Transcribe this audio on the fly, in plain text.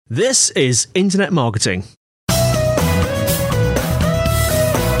This is Internet Marketing.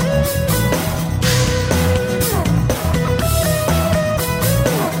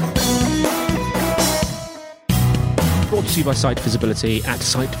 Brought to you by Site Visibility at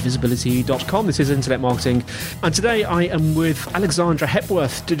sitevisibility.com. This is Internet Marketing, and today I am with Alexandra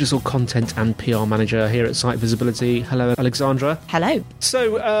Hepworth, Digital Content and PR Manager here at Site Visibility. Hello, Alexandra. Hello.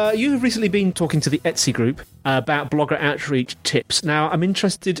 So, you have recently been talking to the Etsy group about blogger outreach tips. Now, I'm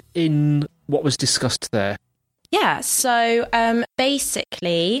interested in what was discussed there. Yeah, so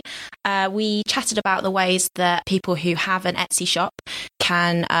basically, we chatted about the ways that people who have an Etsy shop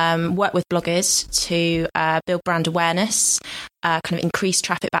can work with bloggers to build brand awareness, kind of increase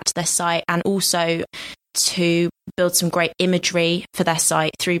traffic back to their site, and also to build some great imagery for their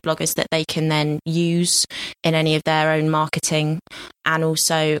site through bloggers that they can then use in any of their own marketing, and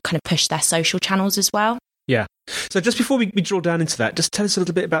also kind of push their social channels as well. Yeah. So just before we draw down into that, just tell us a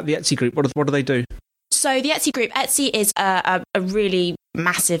little bit about the Etsy group. What do they do? So the Etsy group, Etsy is a really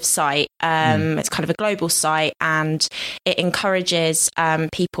massive site. It's kind of a global site, and it encourages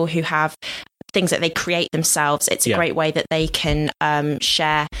people who have things that they create themselves. It's a great way that they can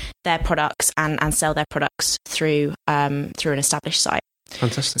share their products and sell their products through an established site.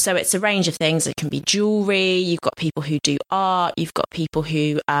 Fantastic. So it's a range of things. It can be jewelry. You've got people who do art. You've got people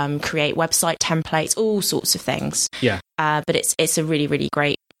who create website templates, all sorts of things. Yeah. But it's a really, really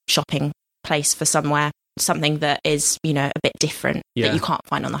great shopping place for something that is, a bit different that you can't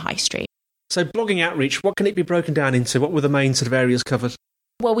find on the high street. So blogging outreach, what can it be broken down into? What were the main sort of areas covered?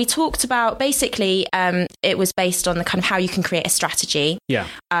 Well, we talked about basically it was based on the kind of how you can create a strategy,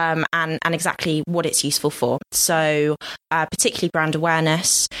 and exactly what it's useful for. So particularly brand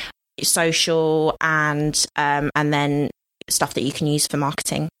awareness, social, and then stuff that you can use for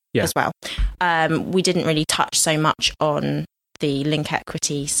marketing as well. We didn't really touch so much on the link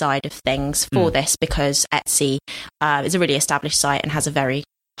equity side of things for this, because Etsy is a really established site and has a very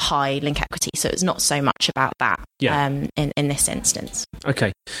high link equity, so it's not so much about that in this instance.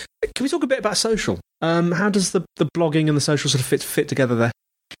 Okay, can we talk a bit about social? How does the blogging and the social sort of fit together there?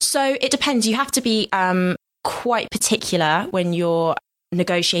 So it depends. You have to be quite particular when you're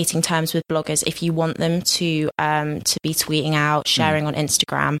negotiating terms with bloggers if you want them to be tweeting out, sharing on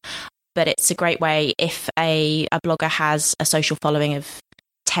Instagram. But it's a great way if a blogger has a social following of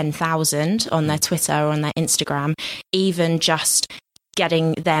 10,000 on their Twitter or on their Instagram, even just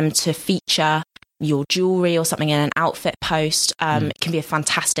getting them to feature your jewelry or something in an outfit post can be a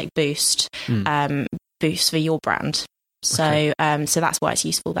fantastic boost for your brand. So so that's why it's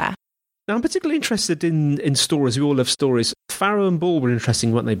useful there. Now, I'm particularly interested in stories. We all love stories. Farrow and Ball were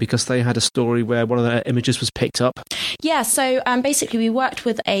interesting, weren't they? Because they had a story where one of their images was picked up. Yeah, so basically we worked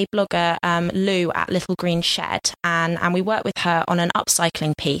with a blogger, Lou, at Little Green Shed, and we worked with her on an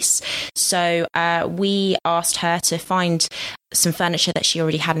upcycling piece. So we asked her to find some furniture that she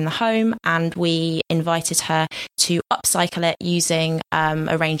already had in the home, and we invited her to upcycle it using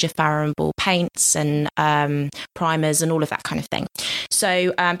a range of Farrow and Ball paints and primers and all of that kind of thing.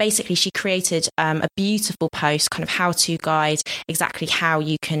 So basically she created a beautiful post, kind of how-to guide, exactly how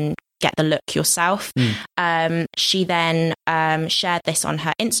you can get the look yourself. She then shared this on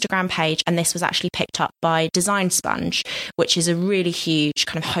her Instagram page, and this was actually picked up by Design Sponge, which is a really huge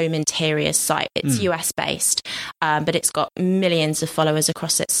kind of home interiors site. It's US based, but it's got millions of followers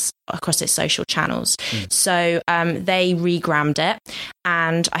across its social channels. So they regrammed it,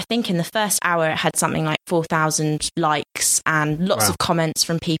 and I think in the first hour it had something like 4,000 likes and lots of comments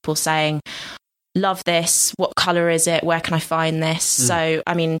from people saying, "Love this. What color is it? Where can I find this?" So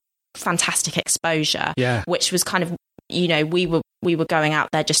I mean, fantastic exposure, which was kind of, we were going out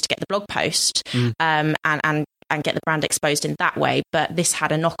there just to get the blog post and get the brand exposed in that way, but this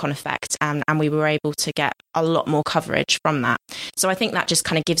had a knock-on effect, and we were able to get a lot more coverage from that. So I think that just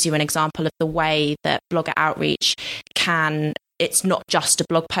kind of gives you an example of the way that blogger outreach it's not just a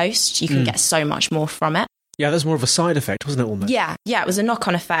blog post, you can get so much more from it. Yeah, there's more of a side effect, wasn't it, almost? Yeah, it was a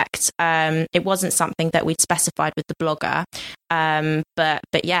knock-on effect. It wasn't something that we'd specified with the blogger,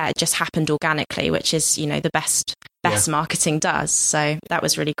 but yeah, it just happened organically, which is, the best marketing does. So that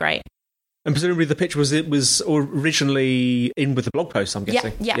was really great. And presumably the pitch was originally in with the blog post, I'm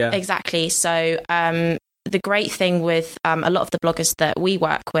guessing. Yeah, exactly. So the great thing with a lot of the bloggers that we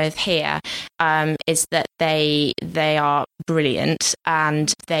work with here is that they are brilliant,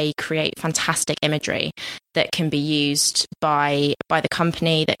 and they create fantastic imagery that can be used by the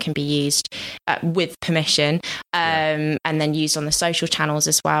company, that can be used with permission, and then used on the social channels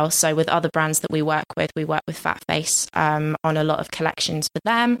as well. So with other brands that we work with Fatface on a lot of collections for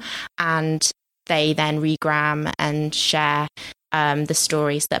them, and they then regram and share the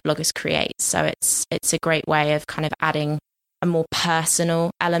stories that bloggers create. So it's a great way of kind of adding a more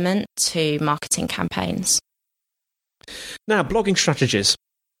personal element to marketing campaigns. Now, blogging strategies.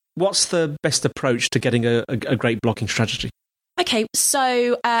 What's the best approach to getting a great blogging strategy? Okay,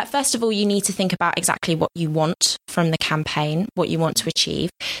 so first of all, you need to think about exactly what you want from the campaign, what you want to achieve.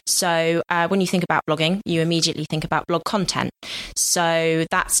 So when you think about blogging, you immediately think about blog content. So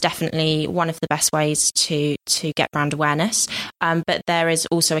that's definitely one of the best ways to get brand awareness. But there is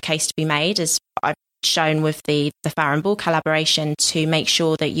also a case to be made, as I've shown with the Farrow & Ball collaboration, to make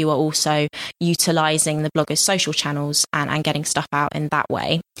sure that you are also utilising the blogger's social channels and getting stuff out in that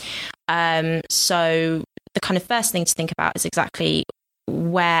way. So the kind of first thing to think about is exactly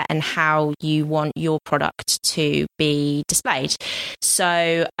where and how you want your product to be displayed.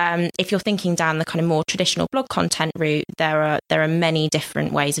 So if you're thinking down the kind of more traditional blog content route, there are many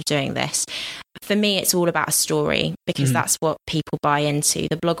different ways of doing this. For me, it's all about a story, because that's what people buy into.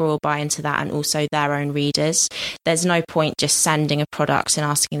 The blogger will buy into that, and also their own readers. There's no point just sending a product and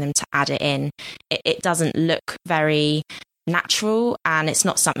asking them to add it in. It doesn't look very natural, and it's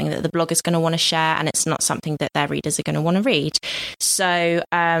not something that the blogger's going to want to share, and it's not something that their readers are going to want to read. So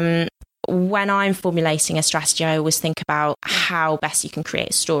when I'm formulating a strategy, I always think about how best you can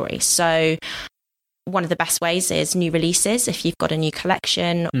create a story. So one of the best ways is new releases. If you've got a new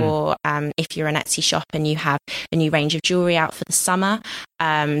collection, or if you're an Etsy shop and you have a new range of jewelry out for the summer,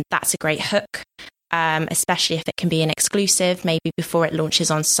 that's a great hook. Especially if it can be an exclusive, maybe before it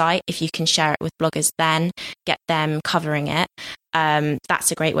launches on site. If you can share it with bloggers, then get them covering it.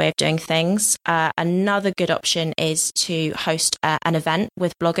 That's a great way of doing things. Another good option is to host an event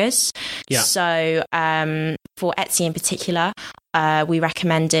with bloggers. Yeah. So for Etsy in particular, we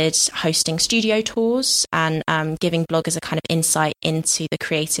recommended hosting studio tours and giving bloggers a kind of insight into the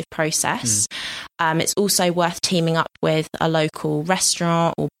creative process. It's also worth teaming up with a local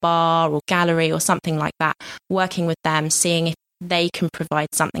restaurant or bar or gallery or something like that, working with them, seeing if they can provide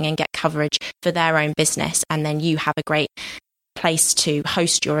something and get coverage for their own business. And then you have a great place to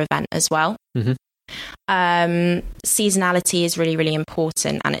host your event as well. Seasonality is really, really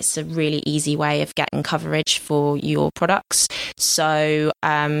important, and it's a really easy way of getting coverage for your products. So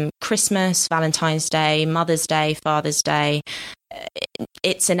Christmas, Valentine's Day, Mother's Day, Father's Day,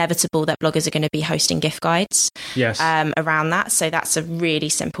 it's inevitable that bloggers are going to be hosting gift guides around that. So that's a really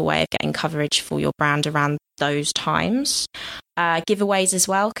simple way of getting coverage for your brand around those times. Giveaways as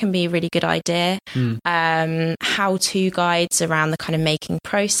well can be a really good idea. How-to guides around the kind of making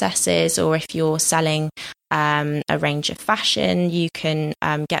processes, or if you're selling a range of fashion, you can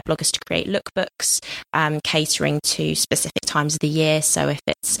get bloggers to create lookbooks catering to specific times of the year. So if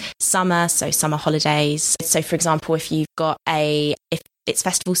it's summer, so summer holidays. So for example, if you've got if it's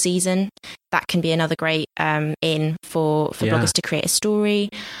festival season, that can be another great in for bloggers to create a story.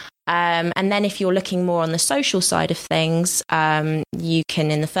 And then if you're looking more on the social side of things, you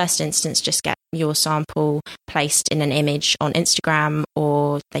can, in the first instance, just get your sample placed in an image on Instagram,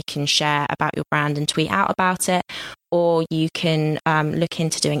 or they can share about your brand and tweet out about it. Or you can look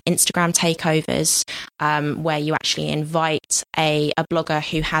into doing Instagram takeovers, where you actually invite a blogger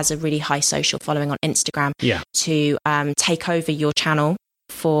who has a really high social following on Instagram to take over your channel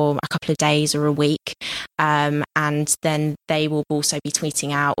for a couple of days or a week, and then they will also be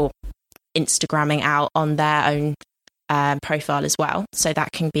tweeting out or Instagramming out on their own profile as well. So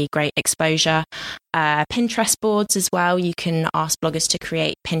that can be great exposure. Pinterest boards as well. You can ask bloggers to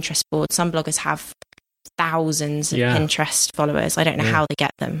create Pinterest boards. Some bloggers have thousands of Pinterest followers. I don't know how they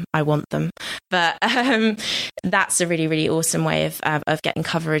get them. I want them. But that's a really, really awesome way of getting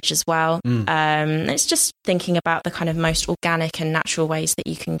coverage as well. It's just thinking about the kind of most organic and natural ways that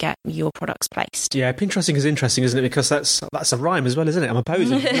you can get your products placed. Yeah, Pinteresting is interesting, isn't it? Because that's a rhyme as well, isn't it? I'm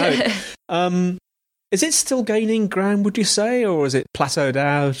opposing. No. Is it still gaining ground, would you say, or is it plateaued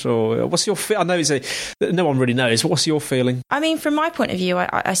out? Or what's your I know no one really knows, but what's your feeling? I mean, from my point of view,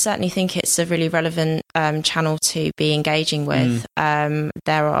 I certainly think it's a really relevant channel to be engaging with. There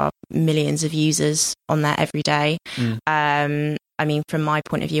are millions of users on there every day. I mean, from my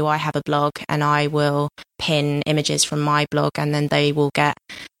point of view, I have a blog and I will pin images from my blog, and then they will get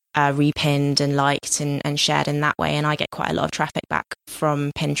repinned and liked and shared in that way, and I get quite a lot of traffic back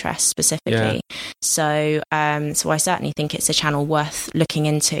from Pinterest specifically. So I certainly think it's a channel worth looking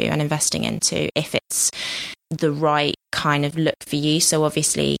into and investing into if it's the right kind of look for you. So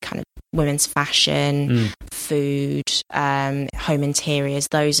obviously kind of women's fashion, food, home interiors,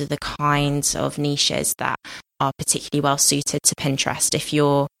 those are the kinds of niches that are particularly well suited to Pinterest. If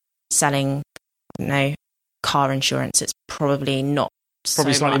you're selling, I don't know, car insurance, it's probably not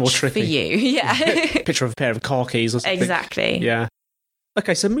Probably so slightly much more tricky for you. Yeah. Picture of a pair of car keys or something. Exactly. Yeah.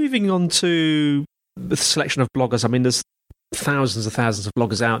 Okay, so moving on to the selection of bloggers. I mean, there's thousands and thousands of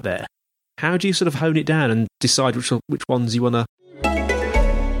bloggers out there. How do you sort of hone it down and decide which ones you want to...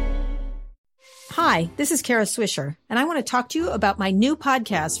 Hi, this is Kara Swisher, and I want to talk to you about my new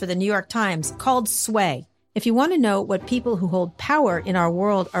podcast for the New York Times called Sway. If you want to know what people who hold power in our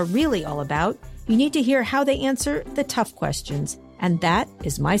world are really all about, you need to hear how they answer the tough questions. And that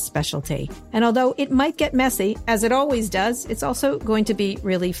is my specialty. And although it might get messy, as it always does, it's also going to be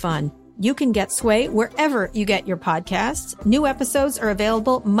really fun. You can get Sway wherever you get your podcasts. New episodes are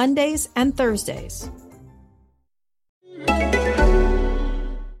available Mondays and Thursdays.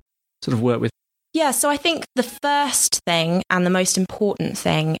 Sort of work with... Yeah, so I think the first thing and the most important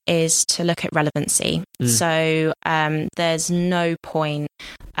thing is to look at relevancy. So there's no point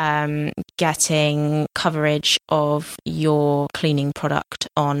getting coverage of your cleaning product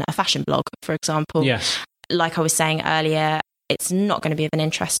on a fashion blog, for example. Yes. Like I was saying earlier, it's not going to be of an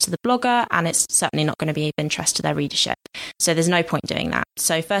interest to the blogger, and it's certainly not going to be of interest to their readership. So there's no point doing that.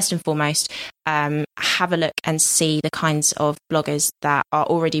 So first and foremost, have a look and see the kinds of bloggers that are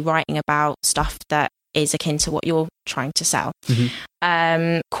already writing about stuff that is akin to what you're trying to sell.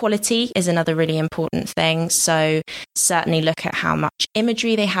 Quality is another really important thing. So certainly look at how much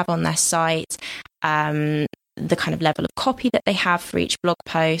imagery they have on their site, the kind of level of copy that they have for each blog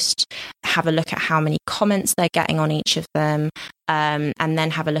post, have a look at how many comments they're getting on each of them, and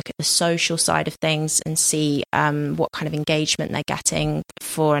then have a look at the social side of things and see what kind of engagement they're getting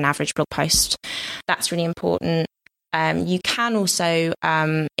for an average blog post. That's really important. You can also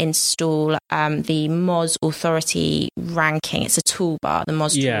install the Moz Authority ranking. It's a toolbar, the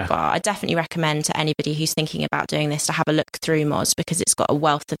Moz toolbar. I definitely recommend to anybody who's thinking about doing this to have a look through Moz, because it's got a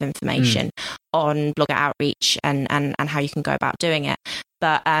wealth of information on blogger outreach and how you can go about doing it.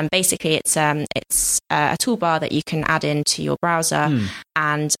 But basically, it's a toolbar that you can add into your browser,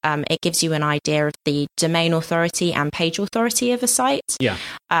 and it gives you an idea of the domain authority and page authority of a site.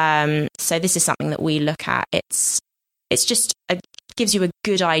 So this is something that we look at. It's just gives you a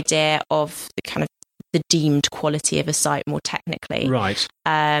good idea of the kind of the deemed quality of a site more technically. Right.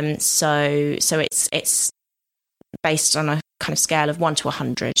 So it's based on a kind of scale of 1 to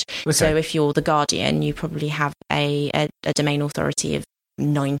 100. Okay. So if you're The Guardian, you probably have a domain authority of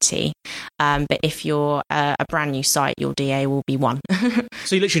 90. But if you're a brand new site, your DA will be 1.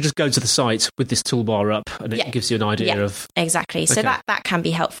 So you literally just go to the site with this toolbar up, and it gives you an idea of... Exactly. So that can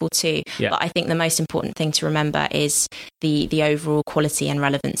be helpful too. But I think the most important thing to remember is the overall quality and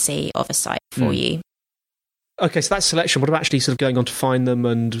relevancy of a site for you. Okay, so that's selection. What about actually sort of going on to find them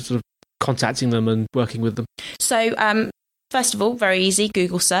and sort of contacting them and working with them? So first of all, very easy,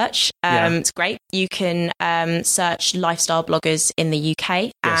 Google search. It's great. You can search lifestyle bloggers in the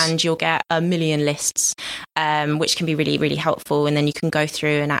UK, and you'll get a million lists, which can be really, really helpful. And then you can go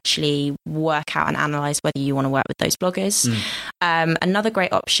through and actually work out and analyse whether you want to work with those bloggers. Another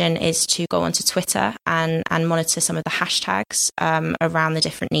great option is to go onto Twitter and monitor some of the hashtags around the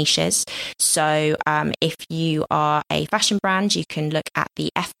different niches. So if you are a fashion brand, you can look at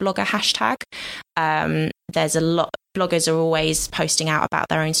the FBlogger hashtag. There's a lot... Bloggers are always posting out about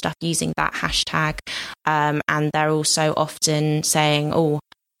their own stuff using that hashtag. And they're also often saying, oh,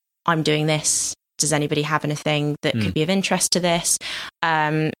 I'm doing this. Does anybody have anything that could be of interest to this?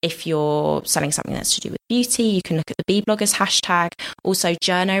 If you're selling something that's to do with beauty, you can look at the B-bloggers hashtag. Also,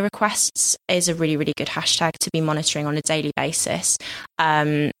 journo requests is a really, really good hashtag to be monitoring on a daily basis.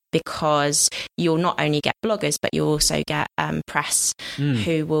 Because you'll not only get bloggers, but you'll also get press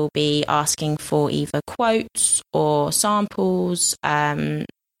who will be asking for either quotes or samples,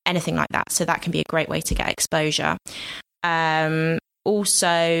 anything like that. So that can be a great way to get exposure.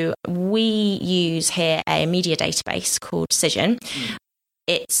 Also, we use here a media database called Cision.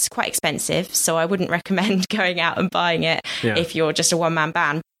 It's quite expensive, so I wouldn't recommend going out and buying it if you're just a one-man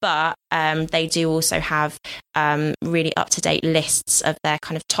band. But they do also have really up-to-date lists of their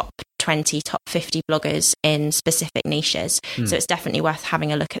kind of top 20, top 50 bloggers in specific niches. So it's definitely worth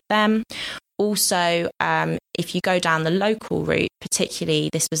having a look at them. Also, if you go down the local route,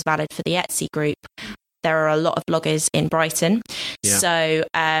 particularly this was valid for the Etsy group, there are a lot of bloggers in Brighton. So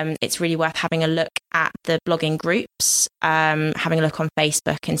it's really worth having a look at the blogging groups, having a look on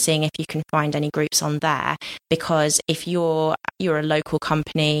Facebook and seeing if you can find any groups on there. Because if you're a local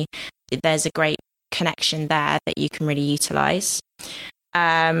company, there's a great connection there that you can really utilise.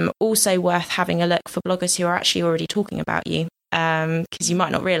 Also worth having a look for bloggers who are actually already talking about you, because you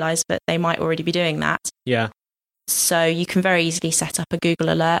might not realise, but they might already be doing that. So you can very easily set up a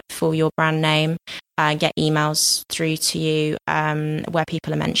Google alert for your brand name, get emails through to you where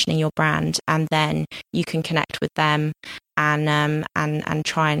people are mentioning your brand, and then you can connect with them and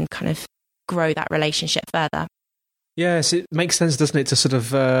try and kind of grow that relationship further. Yes, it makes sense, doesn't it, to sort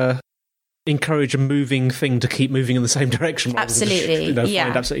of encourage a moving thing to keep moving in the same direction. Absolutely.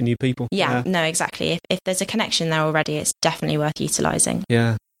 Find absolutely new people. Yeah, no, exactly. If there's a connection there already, it's definitely worth utilising.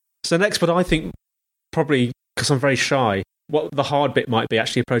 Yeah. So next, what I think, probably because I'm very shy, what the hard bit might be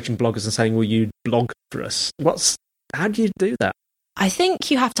actually approaching bloggers and saying, will you blog for us? How do you do that? I think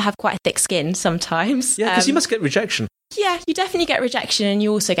you have to have quite a thick skin sometimes. Yeah, because you must get rejection. Yeah, you definitely get rejection, and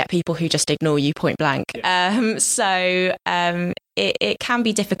you also get people who just ignore you point blank. Yeah. It can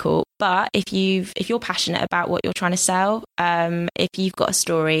be difficult, but if you're passionate about what you're trying to sell, if you've got a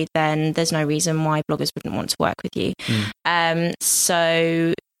story, then there's no reason why bloggers wouldn't want to work with you.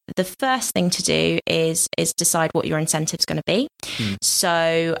 So the first thing to do is decide what your incentive's going to be.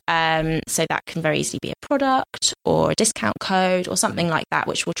 So that can very easily be a product or a discount code or something like that,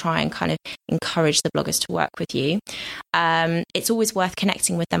 which will try and kind of encourage the bloggers to work with you. It's always worth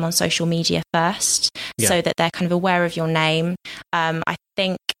connecting with them on social media first, so that they're kind of aware of your name. I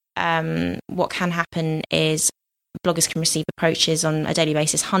think what can happen is bloggers can receive approaches on a daily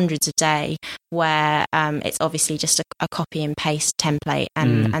basis, hundreds a day, where it's obviously just a copy and paste template,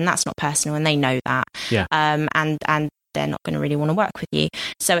 and that's not personal, and they know that. And they're not going to really want to work with you.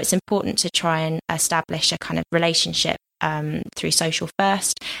 So it's important to try and establish a kind of relationship through social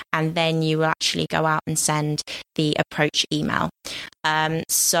first, and then you will actually go out and send the approach email.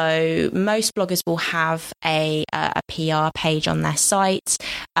 So most bloggers will have a PR page on their site,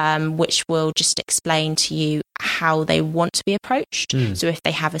 which will just explain to you how they want to be approached. So if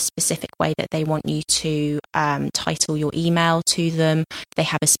they have a specific way that they want you to title your email to them, they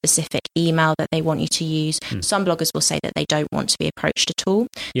have a specific email that they want you to use. Some bloggers will say that they don't want to be approached at all.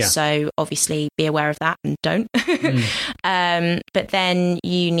 So obviously be aware of that and don't. But then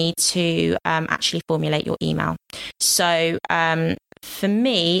you need to actually formulate your email. So for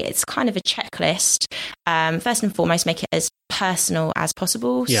me, it's kind of a checklist. First and foremost, make it as personal as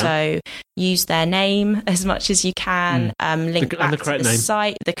possible. So use their name as much as you can. Link back to the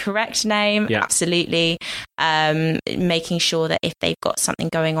site, the correct name. Absolutely. Making sure that if they've got something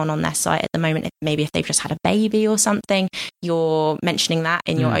going on their site at the moment, maybe if they've just had a baby or something, you're mentioning that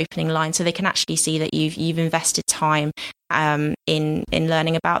in your opening line, so they can actually see that you've invested time in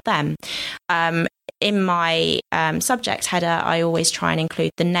learning about them. In my subject header, I always try and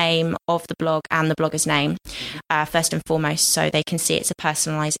include the name of the blog and the blogger's name, first and foremost, so they can see it's a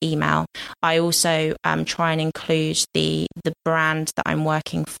personalised email. I also try and include the brand that I'm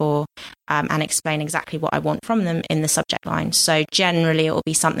working for and explain exactly what I want from them in the subject line. So generally it will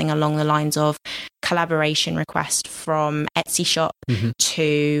be something along the lines of collaboration request from Etsy shop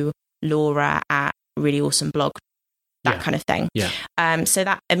to Laura at Really Awesome Blog. That kind of thing. So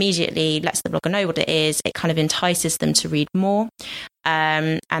that immediately lets the blogger know what it is. It kind of entices them to read more,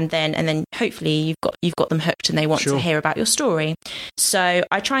 and then hopefully you've got them hooked and they want to hear about your story. So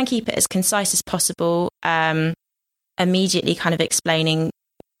I try and keep it as concise as possible. Immediately kind of explaining,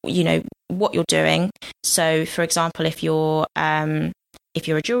 what you're doing. So for example, if you're a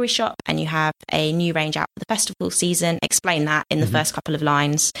jewelry shop and you have a new range out for the festival season, explain that in the first couple of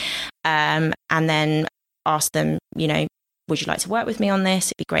lines, and then ask them, would you like to work with me on this?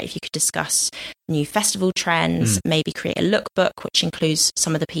 It'd be great if you could discuss new festival trends, maybe create a lookbook, which includes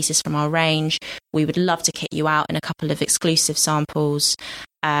some of the pieces from our range. We would love to kit you out in a couple of exclusive samples.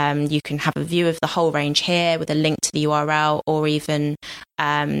 You can have a view of the whole range here with a link to the URL, or even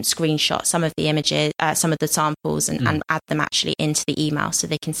screenshot some of the images, some of the samples, and add them actually into the email so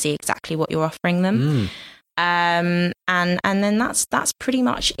they can see exactly what you're offering them. And then that's pretty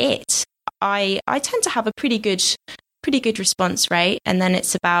much it. I tend to have a pretty good response rate, and then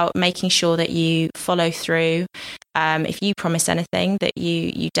it's about making sure that you follow through. If you promise anything, that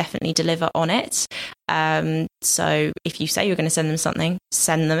you definitely deliver on it. So if you say you're going to send them something,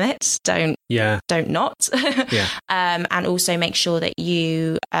 send them it. Don't not. And also make sure that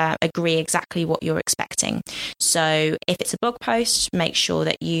you agree exactly what you're expecting. So if it's a blog post, make sure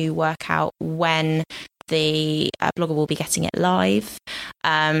that you work out when the blogger will be getting it live.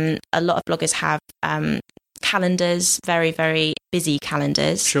 A lot of bloggers have calendars, very, very busy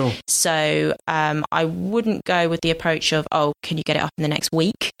calendars. So I wouldn't go with the approach of, can you get it up in the next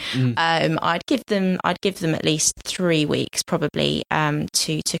week? I'd give them at least 3 weeks probably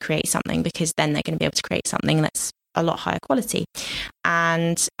to create something, because then they're going to be able to create something that's a lot higher quality.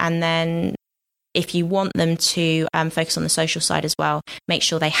 And then if you want them to focus on the social side as well, make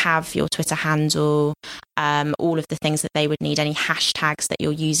sure they have your Twitter handle, all of the things that they would need, any hashtags that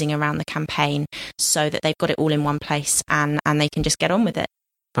you're using around the campaign, so that they've got it all in one place and they can just get on with it.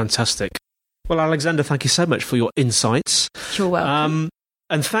 Fantastic. Well, Alexandra, thank you so much for your insights. You're welcome.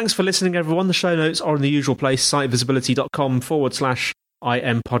 And thanks for listening, everyone. The show notes are in the usual place,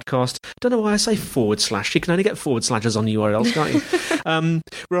 sitevisibility.com/IM podcast. Don't know why I say /. You can only get // on URLs, can't you?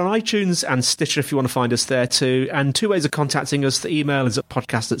 We're on iTunes and Stitcher if you want to find us there too. And 2 ways of contacting us. The email is at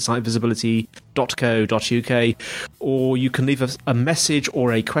podcast@sitevisibility.co.uk, or you can leave us a message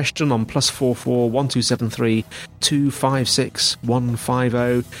or a question on +44 1273 256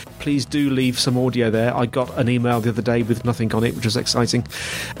 150. Please do leave some audio there. I got an email the other day with nothing on it, which was exciting.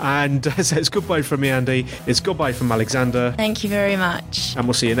 And so it's goodbye from me, Andy. It's goodbye from Alexander. Thank you very much. And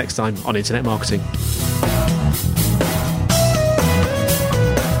we'll see you next time on Internet Marketing.